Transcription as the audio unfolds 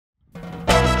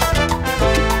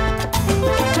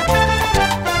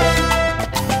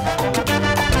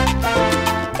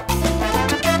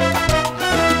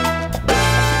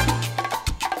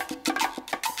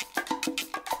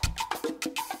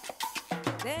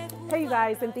Hey you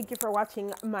guys, and thank you for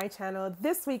watching my channel.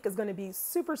 This week is going to be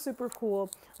super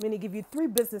cool. I'm going to give you 3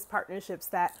 business partnerships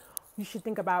that you should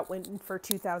think about for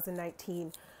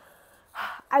 2019.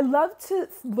 I love to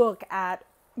look at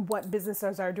what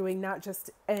businesses are doing, not just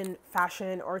in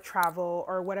fashion or travel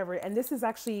or whatever. And this is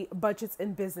actually budgets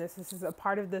in business. This is a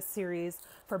part of this series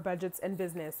for budgets and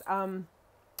business.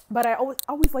 But I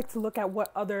always like to look at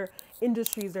what other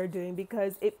industries are doing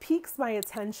because it piques my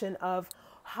attention of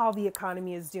how the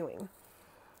economy is doing.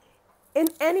 In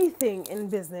anything in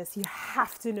business, you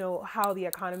have to know how the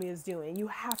economy is doing. You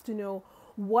have to know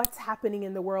what's happening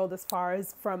in the world as far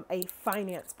as from a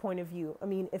finance point of view. I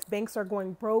mean, if banks are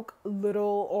going broke,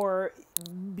 little or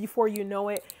before you know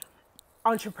it,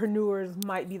 entrepreneurs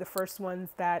might be the first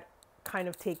ones that kind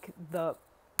of take the,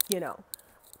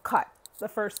 cut. The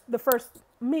first,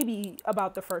 maybe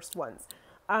about the first ones.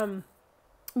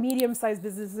 Medium-sized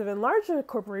businesses and larger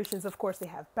corporations, of course, they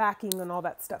have backing and all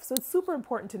that stuff. So it's super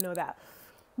important to know that.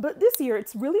 But this year,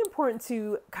 it's really important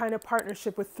to kind of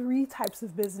partnership with 3 types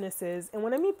of businesses. And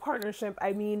when I mean partnership,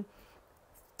 I mean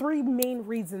 3 main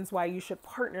reasons why you should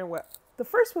partner with. The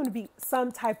first one would be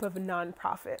some type of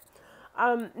nonprofit.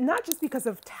 Not just because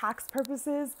of tax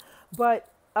purposes, but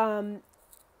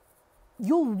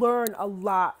you'll learn a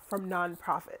lot from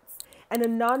nonprofits. And a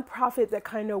nonprofit that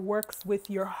kind of works with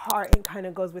your heart and kind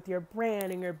of goes with your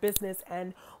brand and your business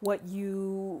and what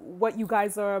you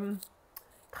guys are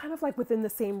kind of like within the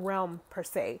same realm per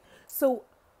se. So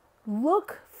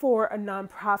look for a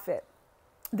nonprofit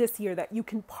this year that you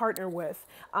can partner with.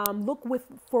 Look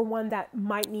for one that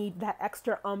might need that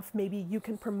extra oomph. Maybe you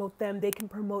can promote them, they can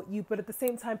promote you, but at the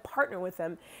same time, partner with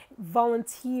them,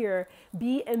 volunteer,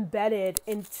 be embedded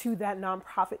into that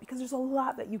nonprofit because there's a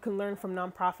lot that you can learn from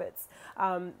nonprofits.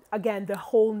 Again, the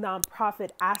whole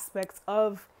nonprofit aspects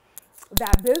of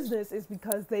that business is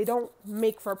because they don't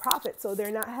make for profit. So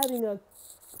they're not having a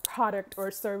product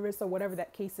or service or whatever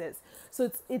that case is.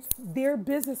 So it's their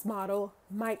business model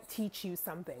might teach you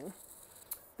something.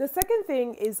 The second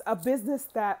thing is a business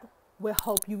that will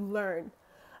help you learn.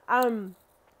 And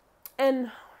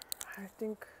I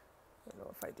think, I don't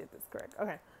know if I did this correct.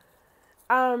 Okay.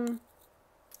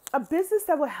 A business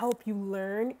that will help you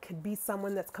learn could be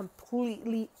someone that's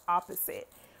completely opposite.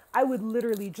 I would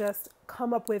literally just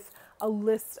come up with a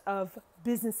list of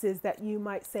businesses that you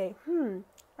might say,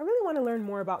 I really want to learn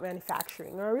more about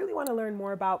manufacturing, or I really want to learn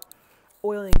more about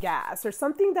oil and gas, or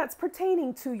something that's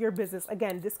pertaining to your business.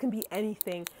 Again, this can be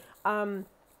anything, or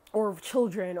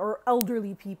children or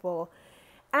elderly people.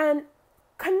 And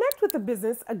connect with the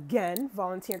business, again,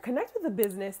 volunteer, connect with the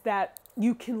business that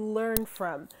you can learn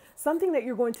from. Something that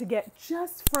you're going to get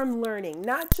just from learning,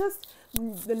 not just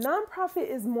the nonprofit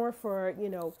is more for,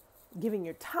 giving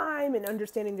your time and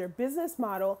understanding their business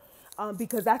model.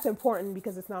 Because that's important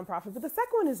because it's nonprofit. But the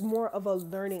second one is more of a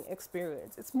learning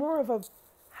experience. It's more of a,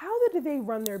 how do they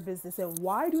run their business and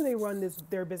why do they run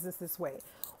their business this way?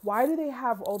 Why do they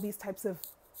have all these types of,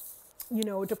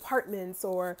 departments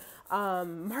or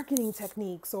marketing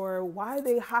techniques, or why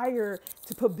they hire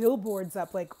to put billboards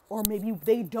up, or maybe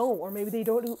they don't, or maybe they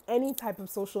don't do any type of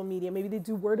social media. Maybe they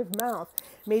do word of mouth.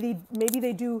 Maybe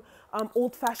they do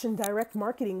old-fashioned direct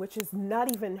marketing, which is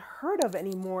not even heard of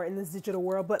anymore in this digital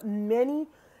world, but many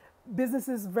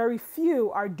businesses, very few,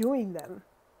 are doing them.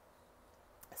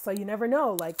 So you never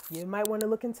know, you might want to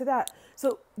look into that.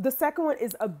 So the second one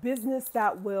is a business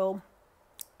that will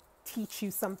teach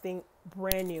you something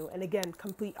brand new, and again,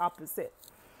 complete opposite.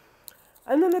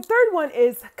 And then the third one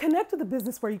is connect with a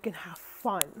business where you can have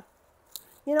fun.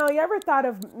 You ever thought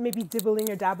of maybe dibbling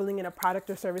or dabbling in a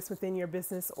product or service within your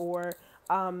business, or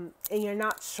and you're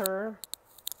not sure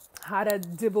how to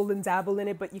dibble and dabble in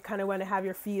it, but you kind of want to have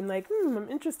your feet and I'm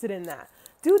interested in that.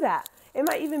 Do that. It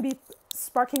might even be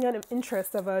sparking an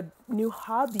interest of a new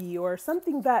hobby or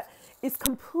something that is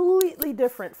completely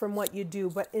different from what you do,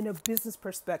 but in a business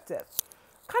perspective.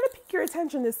 Kind of pique your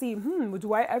attention to see,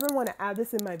 do I ever want to add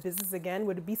this in my business again?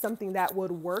 Would it be something that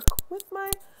would work with my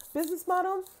business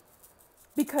model?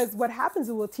 Because what happens,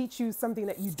 it will teach you something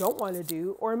that you don't want to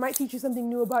do, or it might teach you something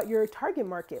new about your target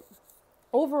market.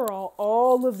 Overall,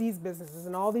 all of these businesses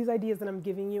and all these ideas that I'm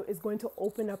giving you is going to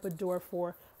open up a door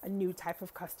for a new type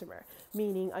of customer,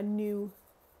 meaning a new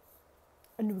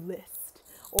list,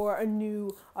 or a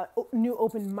new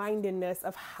open-mindedness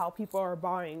of how people are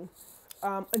buying,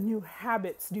 new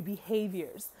habits, new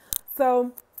behaviors.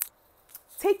 So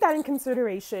take that in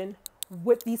consideration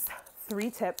with these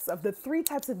 3 tips of the 3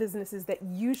 types of businesses that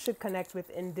you should connect with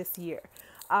in this year.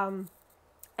 And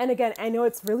again, I know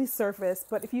it's really surface,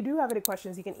 but if you do have any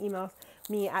questions, you can email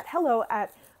me at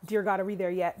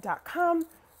hello@deargodarethereyet.com.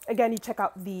 Again, you check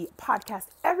out the podcast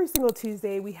every single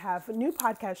Tuesday. We have a new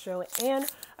podcast show and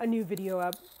a new video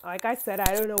up. Like I said,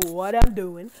 I don't know what I'm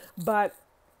doing, but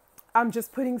I'm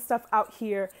just putting stuff out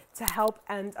here to help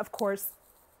and, of course,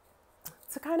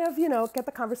 to kind of, get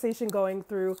the conversation going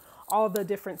through all the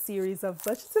different series of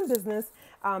budgets and business,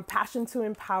 passion to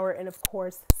empower, and of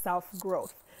course,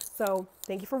 self-growth. So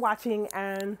thank you for watching,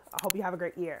 and I hope you have a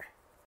great year.